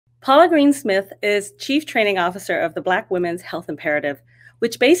Paula Greensmith is Chief Training Officer of the Black Women's Health Imperative,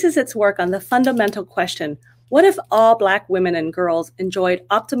 which bases its work on the fundamental question, what if all Black women and girls enjoyed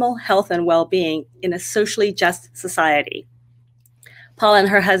optimal health and well-being in a socially just society? Paula and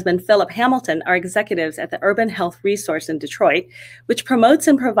her husband, Philip Hamilton, are executives at the Urban Health Resource in Detroit, which promotes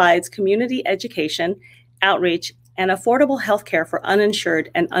and provides community education, outreach, and affordable health care for uninsured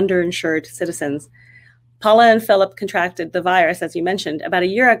and underinsured citizens. Paula and Philip contracted the virus, as you mentioned, about a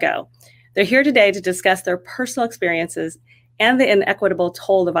year ago. They're here today to discuss their personal experiences and the inequitable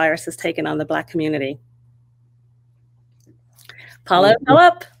toll the virus has taken on the Black community. Paula and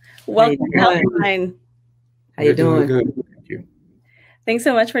Philip, welcome to Healthline. How you doing? Good. Thank you. Thanks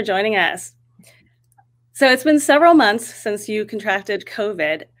so much for joining us. So it's been several months since you contracted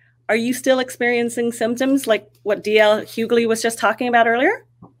COVID. Are you still experiencing symptoms like what DL Hughley was just talking about earlier?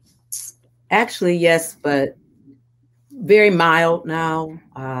 Actually, yes, but very mild now.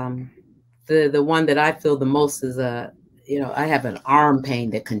 The one that I feel the most is I have an arm pain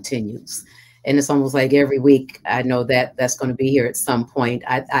that continues. And it's almost like every week I know that that's going to be here at some point.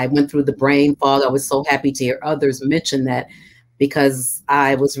 I went through the brain fog. I was so happy to hear others mention that because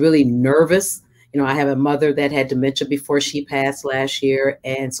I was really nervous. I have a mother that had dementia before she passed last year.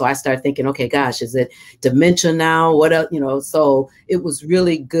 And so I started thinking, okay, gosh, is it dementia now? What else? So it was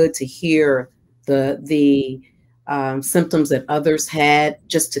really good to hear the symptoms that others had,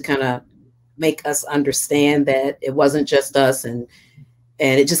 just to kind of make us understand that it wasn't just us, and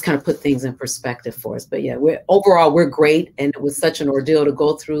it just kind of put things in perspective for us. But yeah, overall we're great. And it was such an ordeal to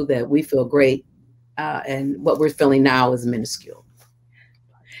go through that we feel great. And what we're feeling now is minuscule.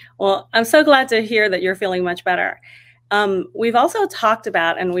 Well, I'm so glad to hear that you're feeling much better. We've also talked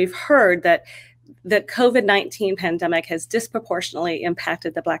about, and we've heard that the COVID-19 pandemic has disproportionately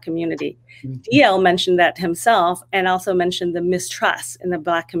impacted the Black community. Mm-hmm. DL mentioned that himself, and also mentioned the mistrust in the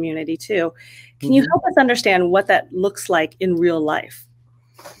Black community too. Can you help us understand what that looks like in real life?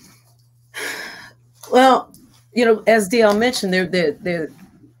 Well, as DL mentioned,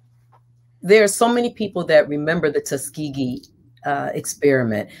 there are so many people that remember the Tuskegee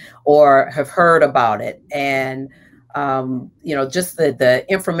experiment or have heard about it. And, just the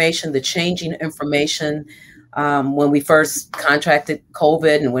information, the changing information, when we first contracted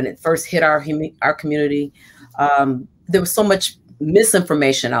COVID and when it first hit our community, there was so much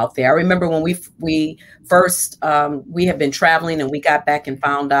misinformation out there. I remember when we first, we had been traveling and we got back and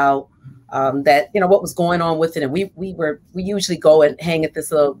found out that, what was going on with it. And we usually go and hang at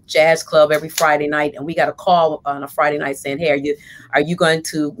this little jazz club every Friday night. And we got a call on a Friday night saying, hey, are you going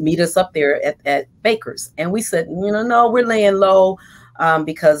to meet us up there at Baker's? And we said, no, we're laying low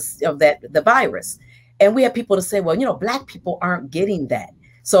because of the virus. And we had people to say, well, Black people aren't getting that.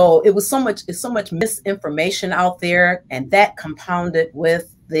 So it's so much misinformation out there, and that compounded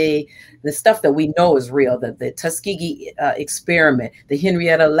with the stuff that we know is real, the Tuskegee experiment, the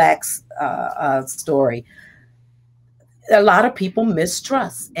Henrietta Lacks story. A lot of people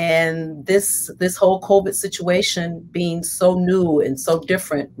mistrust, and this whole COVID situation being so new and so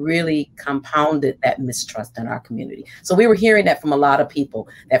different really compounded that mistrust in our community. So we were hearing that from a lot of people,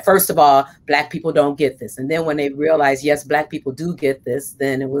 that first of all, Black people don't get this. And then when they realized, yes, Black people do get this,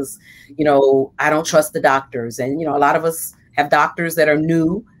 then it was, I don't trust the doctors. And, a lot of us have doctors that are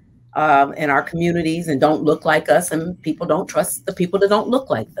new in our communities and don't look like us, and people don't trust the people that don't look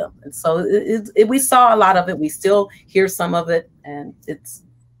like them. And so we saw a lot of it. We still hear some of it, and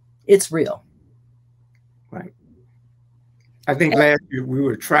it's real. Right. I think last year we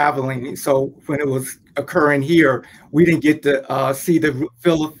were traveling, so when it was occurring here, we didn't get to see the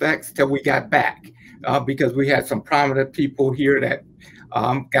full effects till we got back because we had some prominent people here that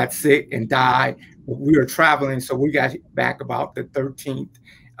got sick and died. We were traveling, so we got back about the 13th.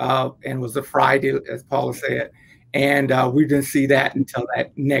 And it was a Friday, as Paula said, and we didn't see that until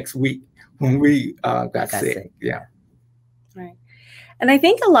that next week when we got sick. Yeah. Right. And I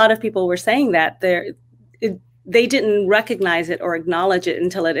think a lot of people were saying that they didn't recognize it or acknowledge it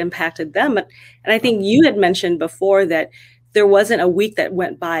until it impacted them. And I think you had mentioned before that there wasn't a week that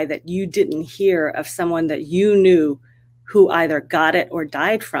went by that you didn't hear of someone that you knew who either got it or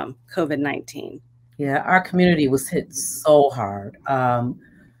died from COVID-19. Yeah, our community was hit so hard.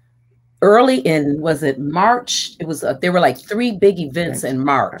 Early in, was it March? It was, there were like 3 big events in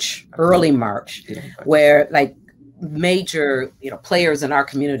March, early March, where like major, players in our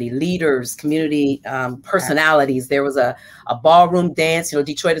community, leaders, community personalities. There was a ballroom dance.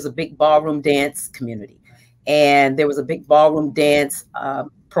 Detroit is a big ballroom dance community. And there was a big ballroom dance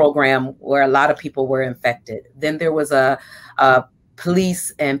program where a lot of people were infected. Then there was a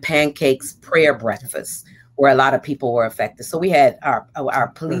police and pancakes prayer breakfast where a lot of people were affected. So we had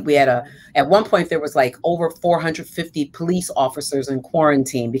our police, we had at one point there was like over 450 police officers in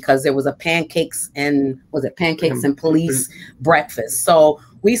quarantine because there was a pancakes and police breakfast. So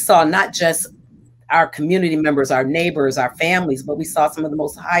we saw not just our community members, our neighbors, our families, but we saw some of the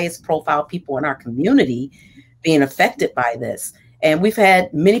most highest profile people in our community being affected by this. And we've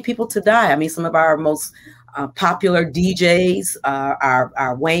had many people to die. I mean, some of our most popular DJs,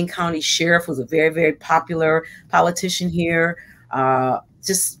 our Wayne County Sheriff was a very, very popular politician here.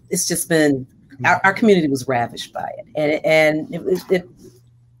 It's just been, our community was ravished by it. And it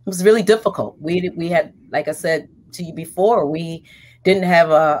was really difficult. We had, like I said to you before, we didn't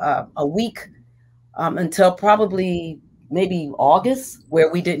have a week until probably maybe August, where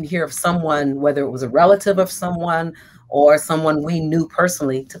we didn't hear of someone, whether it was a relative of someone or someone we knew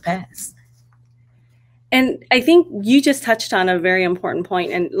personally, to pass. And I think you just touched on a very important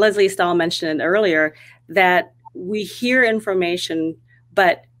point, and Leslie Stahl mentioned it earlier, that we hear information,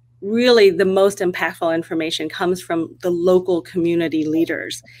 but really the most impactful information comes from the local community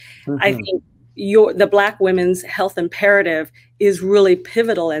leaders. I think the Black Women's Health Imperative is really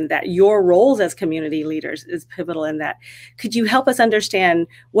pivotal in that. Your roles as community leaders is pivotal in that. Could you help us understand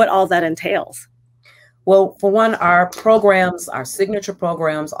what all that entails? Well, for one, our programs, our signature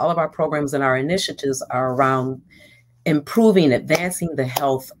programs, all of our programs and our initiatives are around improving, advancing the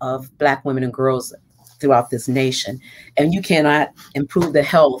health of Black women and girls throughout this nation. And you cannot improve the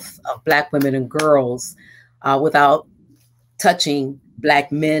health of Black women and girls without touching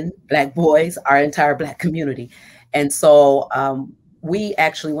Black men, Black boys, our entire Black community. And so we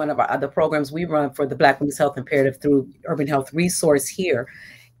actually, one of our other programs we run for the Black Women's Health Imperative through Urban Health Resource here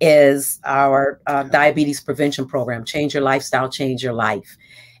is our diabetes prevention program, Change Your Lifestyle, Change Your Life.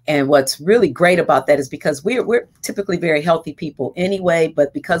 And what's really great about that is because we're typically very healthy people anyway,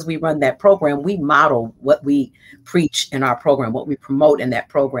 but because we run that program, we model what we preach in our program, what we promote in that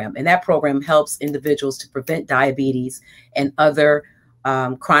program. And that program helps individuals to prevent diabetes and other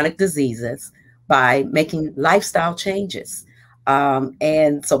chronic diseases by making lifestyle changes.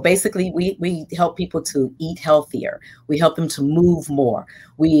 And so basically we help people to eat healthier. We help them to move more.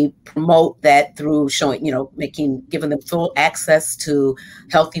 We promote that through showing, giving them full access to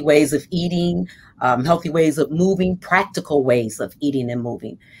healthy ways of eating, healthy ways of moving, practical ways of eating and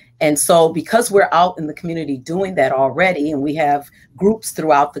moving. And so because we're out in the community doing that already, and we have groups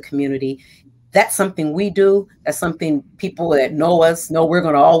throughout the community, that's something we do. That's something people that know us know we're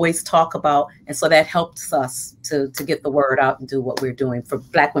going to always talk about. And so that helps us to get the word out and do what we're doing for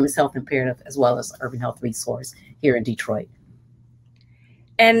Black Women's Health Imperative, as well as Urban Health Resource here in Detroit.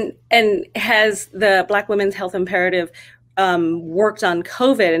 And has the Black Women's Health Imperative worked on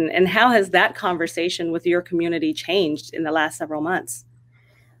COVID, and how has that conversation with your community changed in the last several months?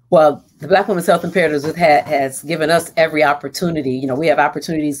 Well, the Black Women's Health Imperative has given us every opportunity. We have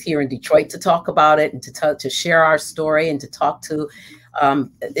opportunities here in Detroit to talk about it and to share our story and to talk to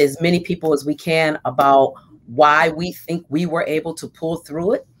as many people as we can about why we think we were able to pull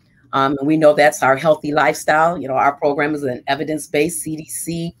through it. And we know that's our healthy lifestyle. Our program is an evidence-based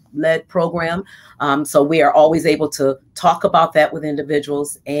CDC-led program. So we are always able to talk about that with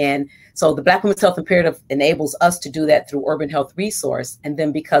individuals. And so the Black Women's Health Imperative enables us to do that through Urban Health Resource. And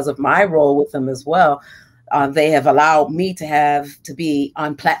then because of my role with them as well, they have allowed me to be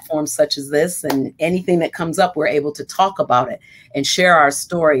on platforms such as this, and anything that comes up, we're able to talk about it and share our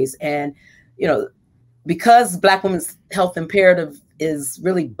stories. And, because Black Women's Health Imperative is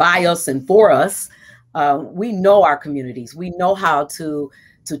really by us and for us, we know our communities. We know how to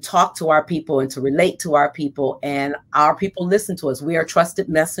talk to our people and to relate to our people, and our people listen to us. We are trusted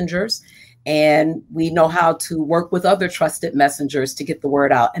messengers, and we know how to work with other trusted messengers to get the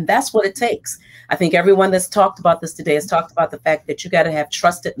word out. And that's what it takes. I think everyone that's talked about this today has talked about the fact that you got to have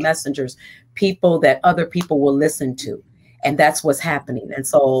trusted messengers, people that other people will listen to. And that's what's happening. And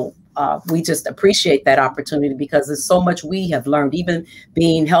so we just appreciate that opportunity, because there's so much we have learned, even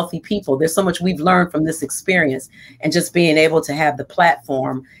being healthy people. There's so much we've learned from this experience, and just being able to have the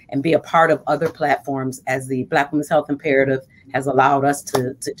platform and be a part of other platforms, as the Black Women's Health Imperative has allowed us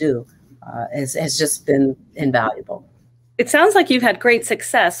to do, has just been invaluable. It sounds like you've had great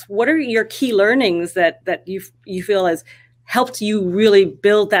success. What are your key learnings that you feel has helped you really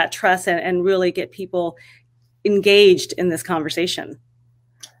build that trust and really get people engaged in this conversation?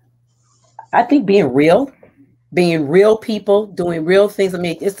 I think being real people, doing real things. I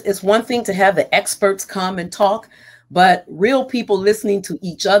mean, it's one thing to have the experts come and talk, but real people listening to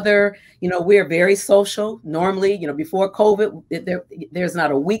each other. We're very social. Normally, before COVID, there's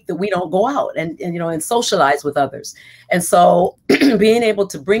not a week that we don't go out and socialize with others. And so being able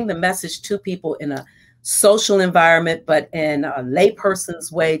to bring the message to people in a social environment, but in a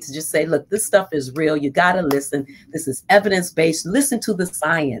layperson's way, to just say, look, this stuff is real. You got to listen. This is evidence-based. Listen to the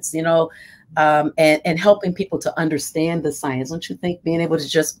science, you know, and helping people to understand the science. Don't you think being able to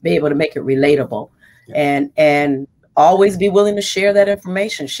just be able to make it relatable, and always be willing to share that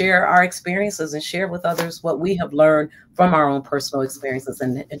information, share our experiences, and share with others what we have learned from our own personal experiences,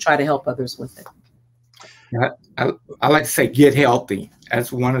 and try to help others with it. I like to say get healthy.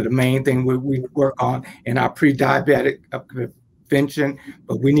 That's one of the main things we work on in our pre-diabetic prevention,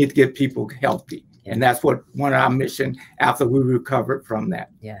 but we need to get people healthy. Yeah. And that's what one of our mission after we recovered from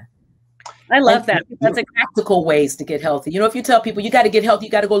that. Yeah. I love that. That's practical ways to get healthy. You know, if you tell people you got to get healthy,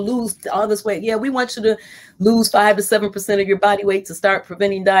 you got to go lose all this weight. Yeah, we want you to lose 5 to 7% of your body weight to start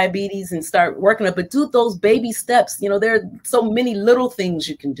preventing diabetes and start working up. But do those baby steps. You know, there are so many little things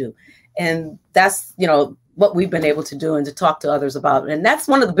you can do. And that's, you know, what we've been able to do and to talk to others about. And that's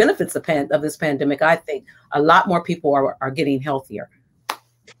one of the benefits of this pandemic. I think a lot more people are getting healthier.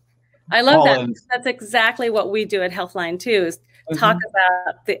 I love that. That's exactly what we do at Healthline too, is talk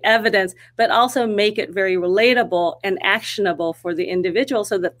about the evidence, but also make it very relatable and actionable for the individual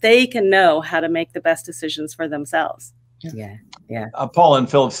so that they can know how to make the best decisions for themselves. Yeah, yeah. Paula and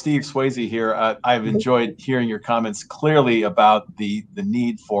Philip, Steve Swayze here. I've enjoyed hearing your comments clearly about the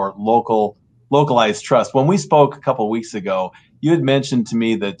need for localized trust. When we spoke a couple of weeks ago, you had mentioned to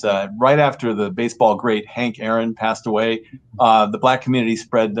me that right after the baseball great Hank Aaron passed away, the Black community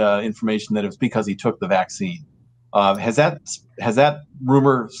spread information that it was because he took the vaccine. Has that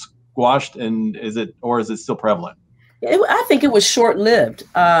rumor squashed, and is it still prevalent? I think it was short-lived,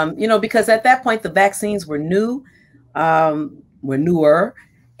 you know, because at that point the vaccines were new, were newer,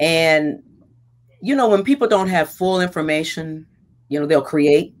 and you know, when people don't have full information, you know, they'll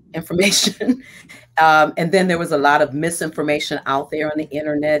create information. And then there was a lot of misinformation out there on the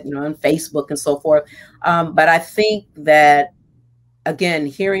internet, you know, on Facebook and so forth. But I think that, again,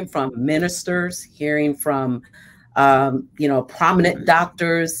 hearing from ministers, hearing from, you know, prominent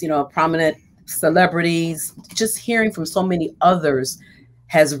doctors, you know, prominent celebrities, just hearing from so many others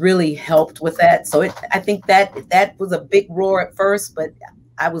has really helped with that. So I think that was a big roar at first, but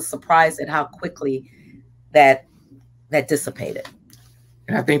I was surprised at how quickly that dissipated.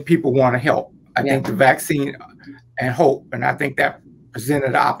 And I think people want to help. I think the vaccine and hope, and I think that presented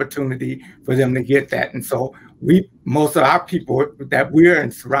an opportunity for them to get that. And so most of our people that we're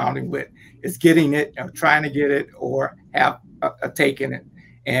in surrounding with is getting it, or trying to get it, or have taken it.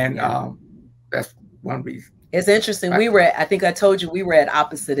 And that's one reason. It's interesting. I think I told you, we were at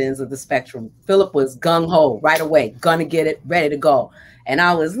opposite ends of the spectrum. Philip was gung-ho right away, gonna get it, ready to go. And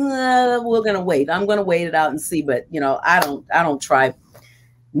I was, we're gonna wait. I'm gonna wait it out and see. But you know, I don't try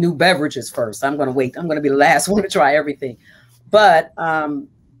new beverages first. I'm gonna wait. I'm gonna be the last one to try everything. But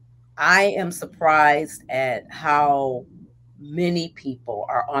I am surprised at how many people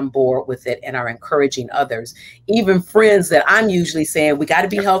are on board with it and are encouraging others, even friends that I'm usually saying, we got to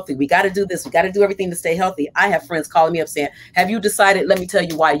be healthy, we got to do this, we got to do everything to stay healthy. I have friends calling me up saying, have you decided? Let me tell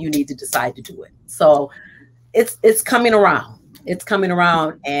you why you need to decide to do it. So it's coming around. It's coming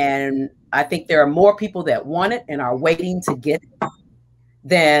around. And I think there are more people that want it and are waiting to get it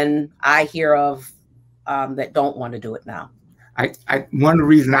than I hear of that don't want to do it now. One of the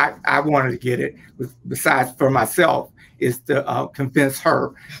reasons I wanted to get it, was, besides for myself, is to convince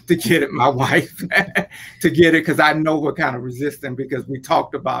her to get it, my wife, to get it, because I know we're kind of resistant because we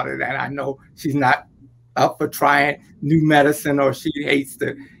talked about it, and I know she's not up for trying new medicine, or she hates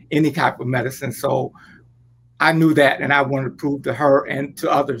any type of medicine. So I knew that, and I wanted to prove to her and to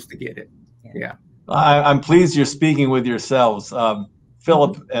others to get it. Yeah. I'm pleased you're speaking with yourselves.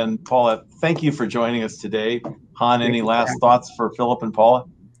 Philip and Paula, thank you for joining us today. Han, any last thoughts for Philip and Paula?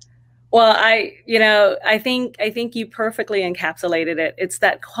 Well, I think you perfectly encapsulated it. It's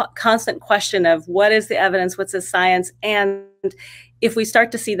that constant question of what is the evidence, what's the science, and if we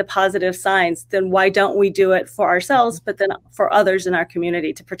start to see the positive signs, then why don't we do it for ourselves, but then for others in our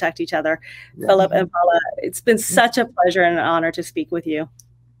community to protect each other? Yeah. Philip and Paula, it's been such a pleasure and an honor to speak with you.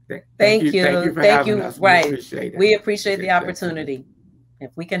 Thank you. Thank you. Right. We appreciate the opportunity.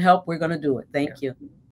 If we can help, we're going to do it. Thank you.